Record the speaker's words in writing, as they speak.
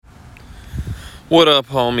What up,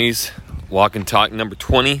 homies? Walk and talk number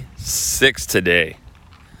 26 today.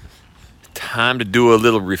 Time to do a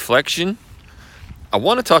little reflection. I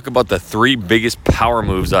want to talk about the 3 biggest power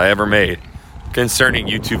moves I ever made concerning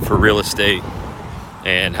YouTube for real estate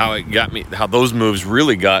and how those moves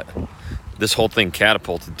really got this whole thing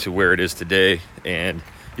catapulted to where it is today. And,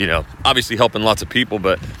 obviously helping lots of people,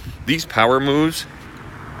 but these power moves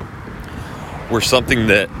were something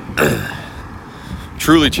that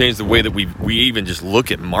truly changed the way that we even just look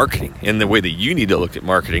at marketing and the way that you need to look at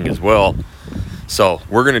marketing as well. So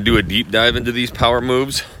we're going to do a deep dive into these power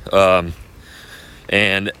moves.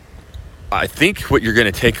 And I think what you're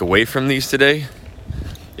going to take away from these today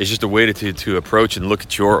is just a way to approach and look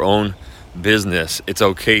at your own business. It's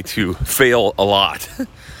okay to fail a lot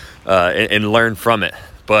and learn from it.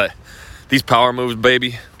 But these power moves,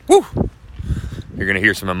 baby, woo! You're going to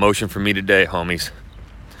hear some emotion from me today, homies.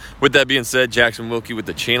 With that being said, Jackson Wilkie with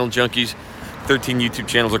the Channel Junkies, 13 YouTube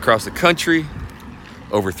channels across the country,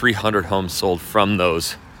 over 300 homes sold from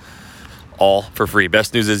those, all for free.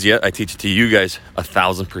 Best news is yet, I teach it to you guys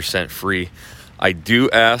 1,000% free. I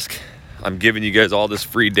do ask, I'm giving you guys all this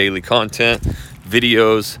free daily content,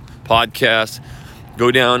 videos, podcasts.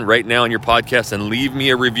 Go down right now on your podcast and leave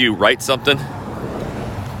me a review. Write something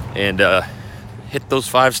and hit those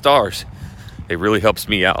 5 stars. It really helps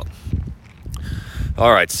me out.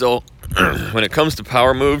 All right, so when it comes to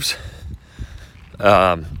power moves,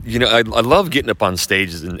 I love getting up on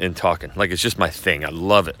stages and talking. Like, it's just my thing. I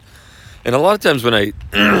love it. And a lot of times when I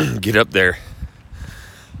get up there,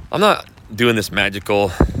 I'm not doing this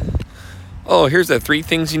magical, oh, here's the 3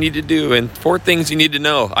 things you need to do and 4 things you need to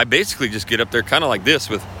know. I basically just get up there kind of like this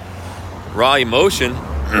with raw emotion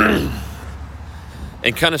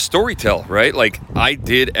and kind of storytell, right? Like, I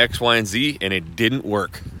did X, Y, and Z, and it didn't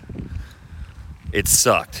work. It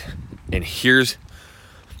sucked. And here's,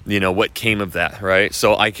 what came of that, right?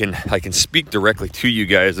 So I can speak directly to you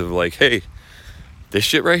guys of like, hey, this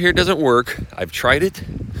shit right here doesn't work. I've tried it,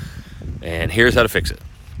 and here's how to fix it.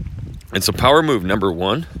 And so power move number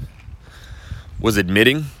 1 was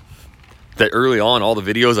admitting that early on, all the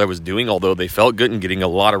videos I was doing, although they felt good and getting a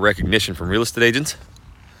lot of recognition from real estate agents,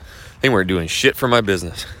 they weren't doing shit for my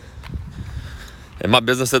business. And my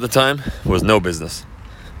business at the time was no business.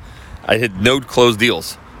 I had no closed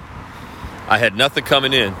deals. I had nothing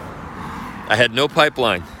coming in. I had no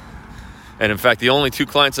pipeline. And in fact, the only 2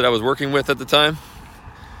 clients that I was working with at the time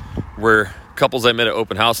were couples I met at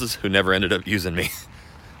open houses who never ended up using me.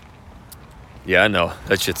 Yeah, I know.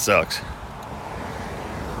 That shit sucks.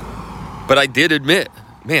 But I did admit,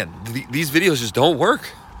 man, these videos just don't work.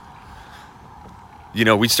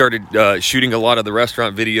 We started shooting a lot of the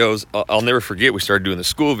restaurant videos. I'll never forget, we started doing the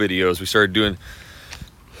school videos. We started doing,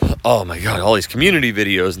 oh my God, all these community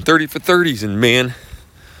videos and 30 for 30s. And man,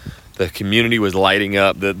 the community was lighting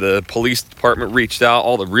up. The police department reached out,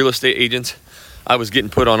 all the real estate agents. I was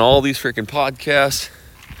getting put on all these freaking podcasts.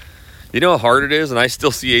 You know how hard it is? And I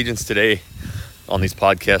still see agents today on these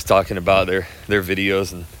podcasts talking about their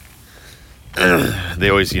videos. And they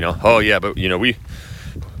always, oh yeah, but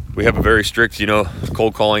we have a very strict,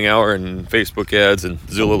 cold calling hour and Facebook ads and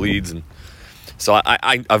Zillow leads. And so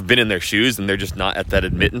I've been in their shoes, and they're just not at that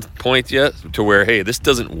admittance point yet to where, hey, this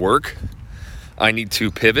doesn't work. I need to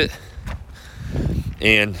pivot.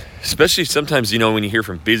 And especially sometimes, when you hear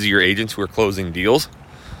from busier agents who are closing deals,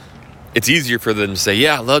 it's easier for them to say,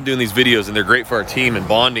 yeah, I love doing these videos and they're great for our team and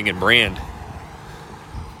bonding and brand.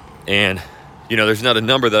 And, there's not a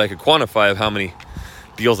number that I could quantify of how many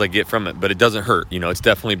deals I get from it, but it doesn't hurt. It's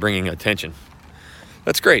definitely bringing attention.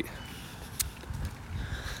 That's great.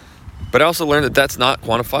 But I also learned that that's not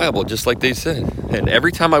quantifiable, just like they said. And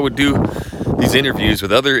every time I would do these interviews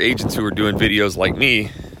with other agents who were doing videos like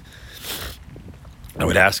me, I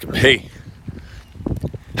would ask them, hey,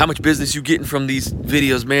 how much business you getting from these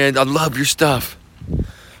videos, man? I love your stuff.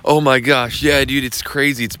 Oh my gosh, yeah, dude, it's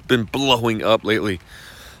crazy. It's been blowing up lately.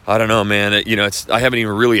 I don't know, man. I haven't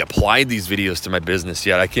even really applied these videos to my business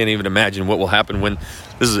yet. I can't even imagine what will happen when,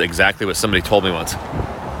 this is exactly what somebody told me once.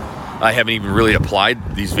 I haven't even really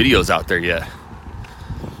applied these videos out there yet.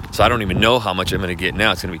 So I don't even know how much I'm going to get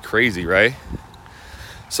now. It's going to be crazy, right?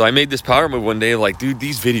 So I made this power move one day, like, dude,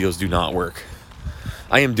 these videos do not work.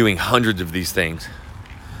 I am doing hundreds of these things.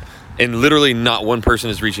 And literally not one person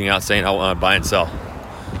is reaching out saying, I want to buy and sell.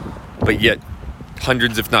 But yet,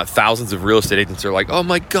 hundreds, if not thousands of real estate agents are like, oh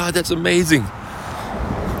my God, that's amazing.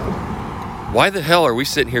 Why the hell are we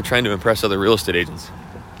sitting here trying to impress other real estate agents?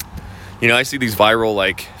 I see these viral,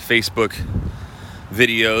 Facebook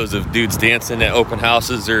videos of dudes dancing at open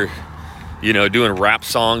houses or, doing rap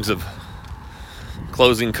songs of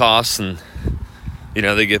closing costs and You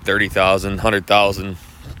know, they get 30,000, 100,000,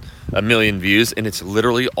 a million views, and it's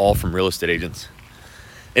literally all from real estate agents.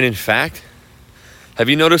 And in fact, have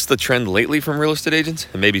you noticed the trend lately from real estate agents?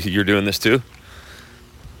 And maybe you're doing this too,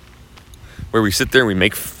 where we sit there and we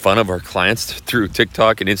make fun of our clients through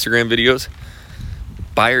TikTok and Instagram videos.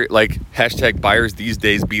 Buyer, like hashtag buyers these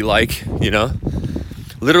days be like, you know,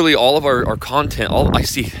 literally all of our content, I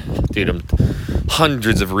see, dude,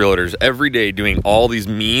 hundreds of realtors every day doing all these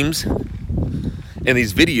memes and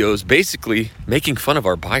these videos basically making fun of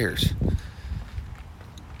our buyers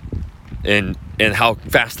and how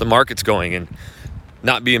fast the market's going and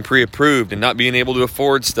not being pre-approved and not being able to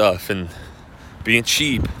afford stuff and being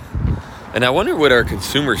cheap. And I wonder what our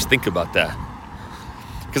consumers think about that.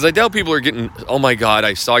 Because I doubt people are getting, oh my God,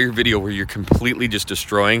 I saw your video where you're completely just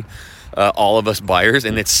destroying all of us buyers,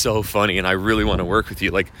 and it's so funny, and I really want to work with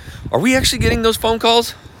you. Like, are we actually getting those phone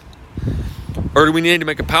calls? Or do we need to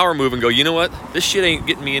make a power move and go, you know what? This shit ain't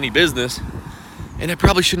getting me any business, and I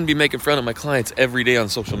probably shouldn't be making fun of my clients every day on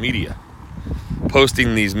social media,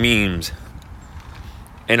 posting these memes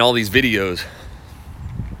and all these videos.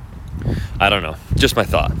 I don't know, just my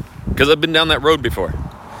thought. Because I've been down that road before,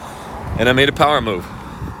 and I made a power move.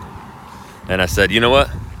 And I said, you know what?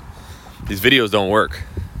 These videos don't work.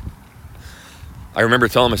 I remember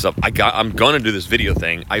telling myself, I'm going to do this video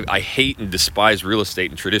thing. I hate and despise real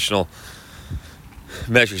estate and traditional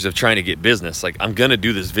measures of trying to get business. Like, I'm going to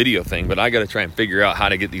do this video thing, but I got to try and figure out how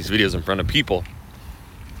to get these videos in front of people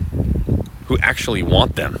who actually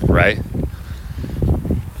want them, right?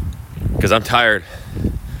 Because I'm tired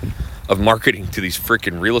of marketing to these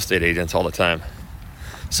freaking real estate agents all the time.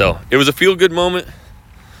 So it was a feel-good moment.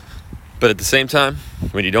 But at the same time,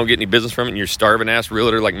 when you don't get any business from it and you're starving ass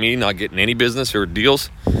realtor like me, not getting any business or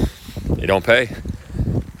deals, they don't pay.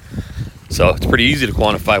 So it's pretty easy to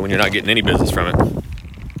quantify when you're not getting any business from it.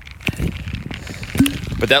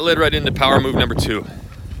 But that led right into power move number 2,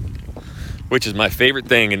 which is my favorite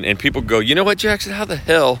thing. And people go, you know what, Jackson, how the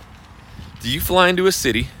hell do you fly into a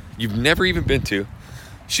city you've never even been to,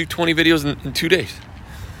 shoot 20 videos in 2 days?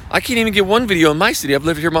 I can't even get one video in my city. I've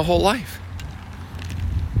lived here my whole life.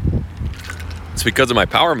 It's because of my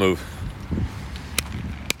power move.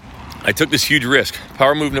 I took this huge risk.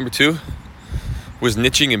 Power move number 2 was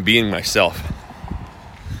niching and being myself.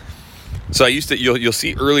 So I used to, you'll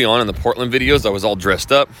see early on in the Portland videos, I was all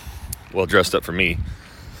dressed up. Well, dressed up for me.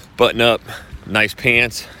 Button up, nice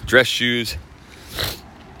pants, dress shoes.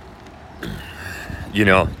 You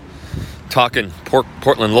know, talking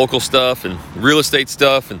Portland local stuff and real estate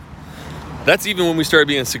stuff. And that's even when we started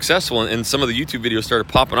being successful and some of the YouTube videos started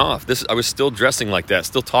popping off. I was still dressing like that,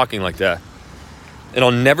 still talking like that. And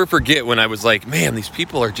I'll never forget when I was like, man, these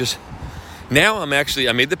people are just... Now I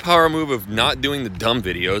made the power move of not doing the dumb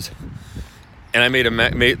videos. And I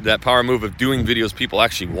made that power move of doing videos people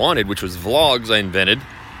actually wanted, which was vlogs I invented.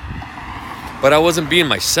 But I wasn't being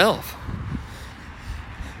myself.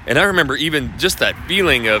 And I remember even just that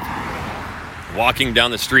feeling of walking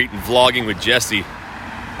down the street and vlogging with Jesse.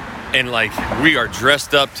 And like, we are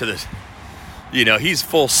dressed up to this, you know, he's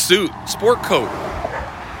full suit, sport coat.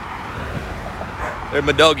 There's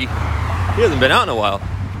my doggy. He hasn't been out in a while.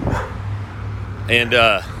 And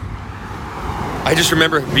I just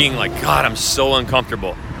remember being like, God, I'm so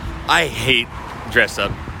uncomfortable. I hate dress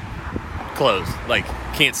up clothes. Like,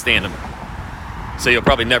 can't stand them. So you'll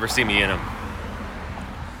probably never see me in them.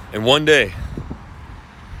 And one day,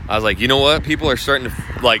 I was like, you know what? People are starting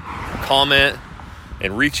to like comment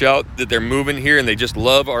and reach out that they're moving here and they just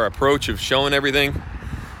love our approach of showing everything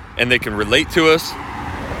and they can relate to us.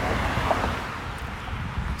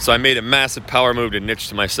 So I made a massive power move to niche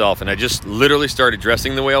to myself, and I just literally started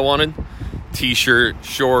dressing the way I wanted. T-shirt,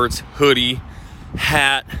 shorts, hoodie,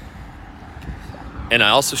 hat. And I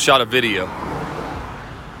also shot a video.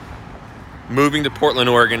 Moving to Portland,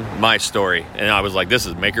 Oregon, my story. And I was like, this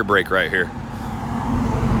is make or break right here.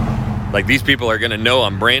 Like, these people are gonna know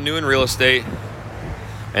I'm brand new in real estate,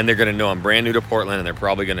 and they're gonna know I'm brand new to Portland, and they're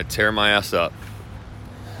probably gonna tear my ass up.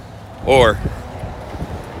 Or,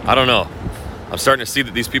 I don't know. I'm starting to see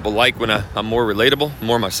that these people like when I'm more relatable,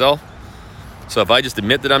 more myself. So if I just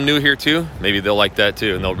admit that I'm new here too, maybe they'll like that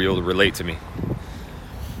too, and they'll be able to relate to me.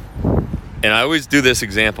 And I always do this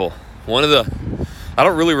example. I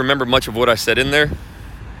don't really remember much of what I said in there,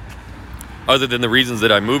 other than the reasons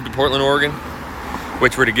that I moved to Portland, Oregon,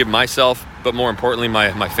 which were to give myself, but more importantly,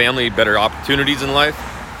 my family better opportunities in life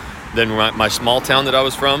than my small town that I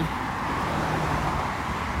was from.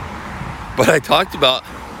 But I talked about,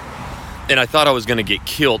 and I thought I was going to get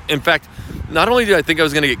killed. In fact, not only did I think I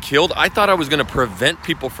was going to get killed, I thought I was going to prevent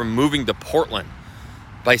people from moving to Portland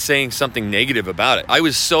by saying something negative about it. I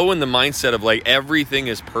was so in the mindset of like, everything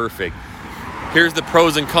is perfect. Here's the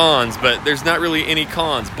pros and cons, but there's not really any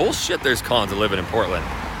cons. Bullshit, there's cons of living in Portland.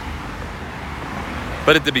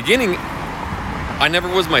 But at the beginning, I never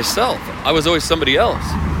was myself. I was always somebody else.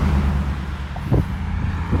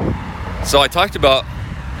 So I talked about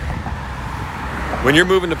when you're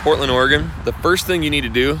moving to Portland, Oregon, the first thing you need to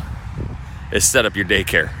do is set up your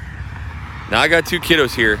daycare. Now I got 2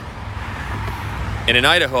 kiddos here. And in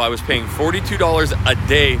Idaho, I was paying $42 a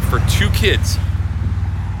day for 2 kids.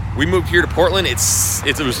 We moved here to Portland. It was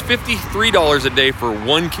 $53 a day for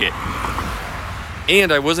 1 kid.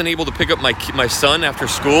 And I wasn't able to pick up my son after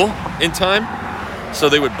school in time. So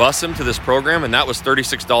they would bus him to this program, and that was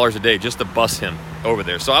 $36 a day just to bus him over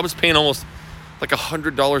there. So I was paying almost like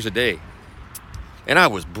 $100 a day. And I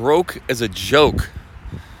was broke as a joke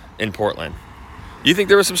in Portland. You think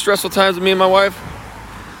there were some stressful times with me and my wife?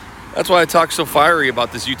 That's why I talk so fiery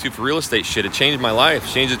about this YouTube for real estate shit. It changed my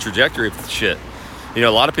life, changed the trajectory of shit. You know,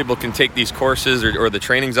 a lot of people can take these courses or the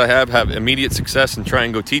trainings I have immediate success and try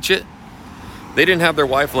and go teach it. They didn't have their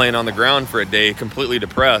wife laying on the ground for a day, completely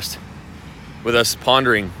depressed, with us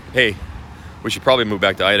pondering, hey, we should probably move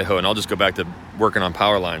back to Idaho and I'll just go back to working on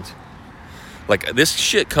power lines. Like, this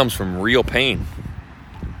shit comes from real pain.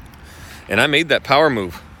 And I made that power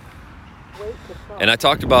move. And I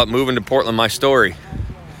talked about moving to Portland, my story.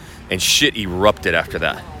 And shit erupted after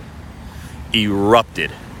that. Erupted.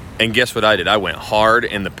 And guess what I did? I went hard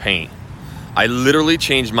in the paint. I literally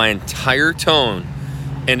changed my entire tone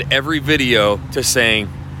in every video to saying,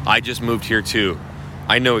 I just moved here too.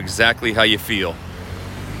 I know exactly how you feel.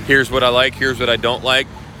 Here's what I like, here's what I don't like.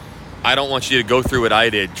 I don't want you to go through what I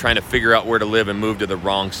did, trying to figure out where to live and move to the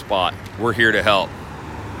wrong spot. We're here to help.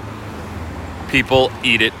 People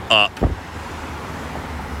eat it up.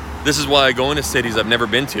 This is why I go into cities I've never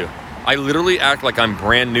been to. I literally act like I'm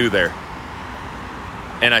brand new there.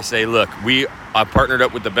 And I say, look, I partnered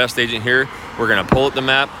up with the best agent here. We're gonna pull up the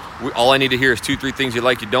map. All I need to hear is 2-3 things you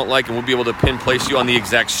like, you don't like, and we'll be able to pin place you on the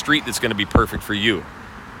exact street that's gonna be perfect for you.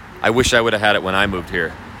 I wish I would have had it when I moved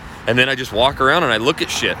here. And then I just walk around and I look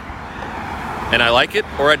at shit. And I like it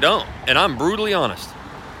or I don't. And I'm brutally honest.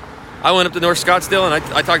 I went up to North Scottsdale, and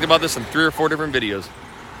I talked about this in 3 or 4 different videos.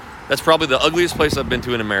 That's probably the ugliest place I've been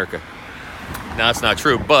to in America. Now, that's not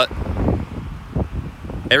true, but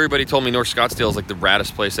everybody told me North Scottsdale is like the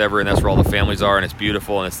raddest place ever, and that's where all the families are, and it's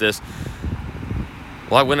beautiful, and it's this.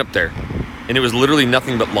 Well, I went up there, and it was literally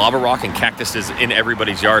nothing but lava rock and cactuses in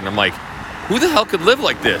everybody's yard, and I'm like, who the hell could live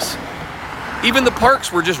like this? Even the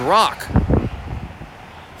parks were just rock.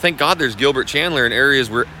 Thank God there's Gilbert Chandler in areas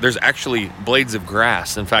where there's actually blades of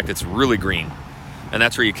grass. In fact, it's really green, and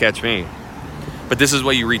that's where you catch me. But this is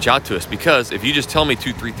why you reach out to us, because if you just tell me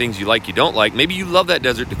 2-3 things you like, you don't like, maybe you love that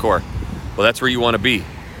desert decor. Well, that's where you want to be.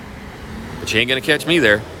 But you ain't gonna catch me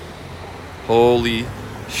there. Holy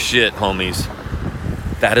shit, homies.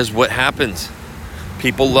 That is what happens.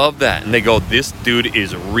 People love that, and they go, this dude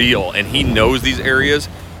is real, and he knows these areas.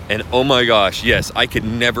 And oh my gosh, yes, I could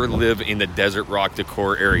never live in the desert rock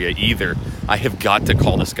decor area either. I have got to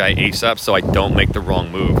call this guy ASAP so I don't make the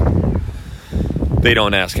wrong move. They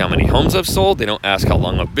don't ask how many homes I've sold. They don't ask how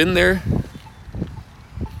long I've been there.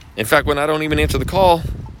 In fact, when I don't even answer the call,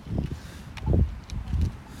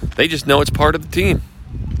 they just know it's part of the team.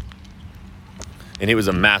 And it was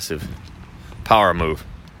a massive power move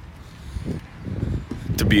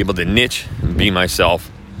to be able to niche and be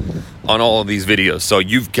myself on all of these videos. So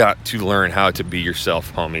you've got to learn how to be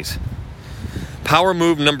yourself, homies. Power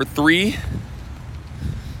move number 3.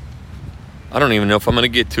 I don't even know if I'm going to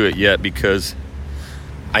get to it yet, because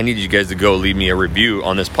I need you guys to go leave me a review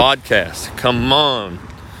on this podcast. Come on.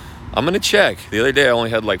 I'm going to check. The other day I only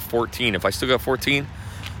had like 14. If I still got 14,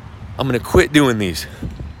 I'm going to quit doing these.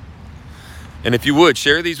 And if you would,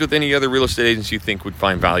 share these with any other real estate agents you think would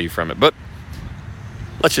find value from it. But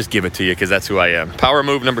let's just give it to you, because that's who I am. Power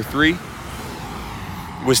move number 3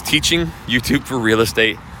 was teaching YouTube for real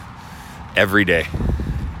estate every day.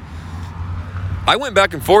 I went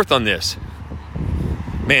back and forth on this.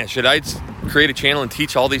 Man, should I create a channel and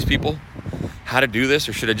teach all these people how to do this,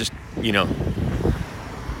 or should I just,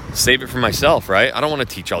 save it for myself, right? I don't want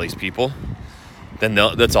to teach all these people. Then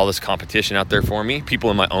that's all this competition out there for me,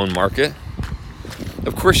 people in my own market.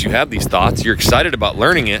 Of course you have these thoughts. You're excited about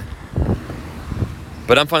learning it.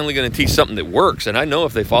 But I'm finally going to teach something that works. And I know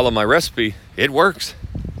if they follow my recipe, it works.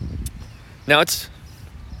 Now, it's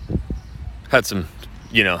had some,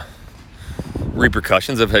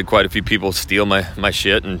 repercussions. I've had quite a few people steal my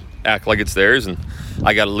shit and act like it's theirs. And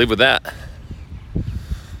I got to live with that.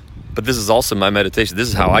 But this is also my meditation. This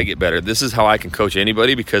is how I get better. This is how I can coach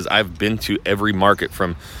anybody, because I've been to every market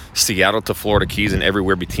from Seattle to Florida Keys and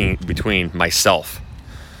everywhere between myself.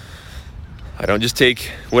 I don't just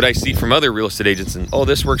take what I see from other real estate agents and, oh,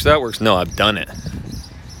 this works, that works. No, I've done it.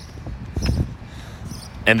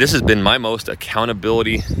 And this has been my most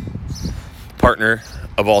accountability partner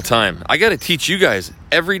of all time. I got to teach you guys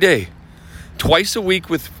every day, twice a week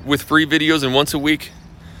with free videos, and once a week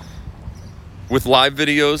with live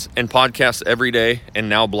videos and podcasts every day, and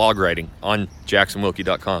now blog writing on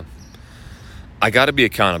jacksonwilkie.com. I got to be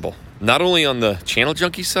accountable, not only on the channel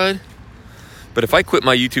junkie side, but if I quit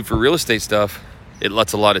my YouTube for real estate stuff, it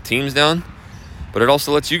lets a lot of teams down, but it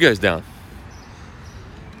also lets you guys down.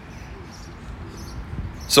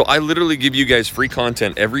 So I literally give you guys free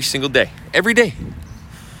content every single day, every day.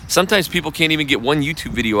 Sometimes people can't even get one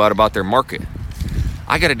YouTube video out about their market.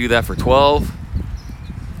 I got to do that for 12.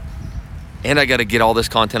 And I got to get all this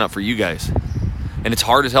content up for you guys. And it's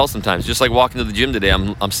hard as hell sometimes. Just like walking to the gym today,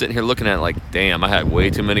 I'm sitting here looking at it like, damn, I had way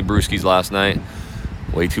too many brewskis last night.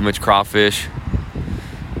 Way too much crawfish.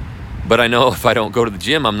 But I know if I don't go to the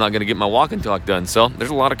gym, I'm not going to get my walk and talk done. So there's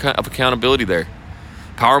a lot of accountability there.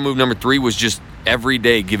 Power move number 3 was just every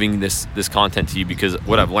day giving this content to you, because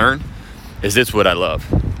what I've learned is it's what I love.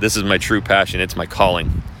 This is my true passion. It's my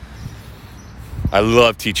calling. I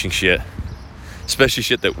love teaching shit, especially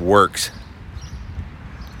shit that works.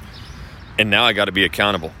 And now I got to be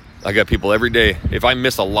accountable. I got people every day. If I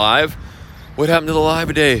miss a live, what happened to the live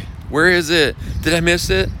today? Where is it? Did I miss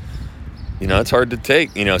it? It's hard to take,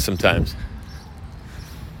 sometimes.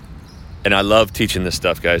 And I love teaching this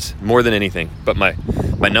stuff, guys, more than anything. But my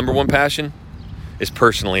number one passion is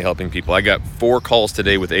personally helping people. I got 4 calls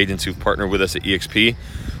today with agents who've partnered with us at EXP,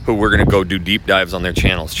 who we're going to go do deep dives on their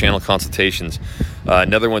channels, channel consultations.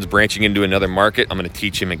 Another one's branching into another market. I'm going to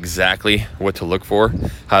teach him exactly what to look for,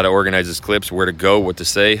 how to organize his clips, where to go, what to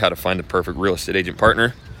say, how to find a perfect real estate agent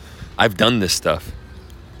partner. I've done this stuff.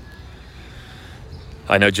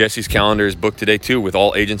 I know Jesse's calendar is booked today too, with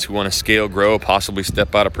all agents who want to scale, grow, possibly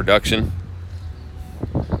step out of production,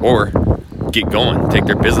 or get going, take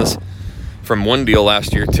their business from 1 deal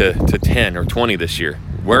last year to 10 or 20 this year,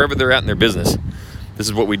 wherever they're at in their business. This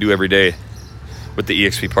is what we do every day with the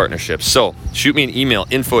EXP partnership. So shoot me an email,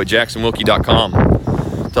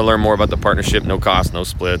 info@jacksonwilkie.com, to learn more about the partnership. No cost, no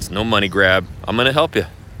splits, no money grab. I'm going to help you.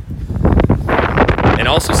 And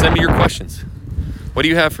also send me your questions. What do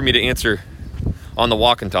you have for me to answer on the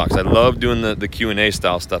walk and talks? I love doing the Q&A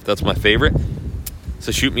style stuff. That's my favorite.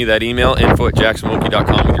 So shoot me that email,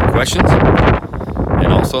 info@jacksonwilkie.com, with your questions.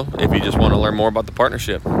 And also, if you just want to learn more about the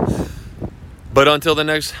partnership. But until the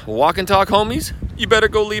next walk and talk, homies, you better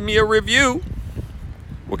go leave me a review.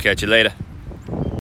 We'll catch you later.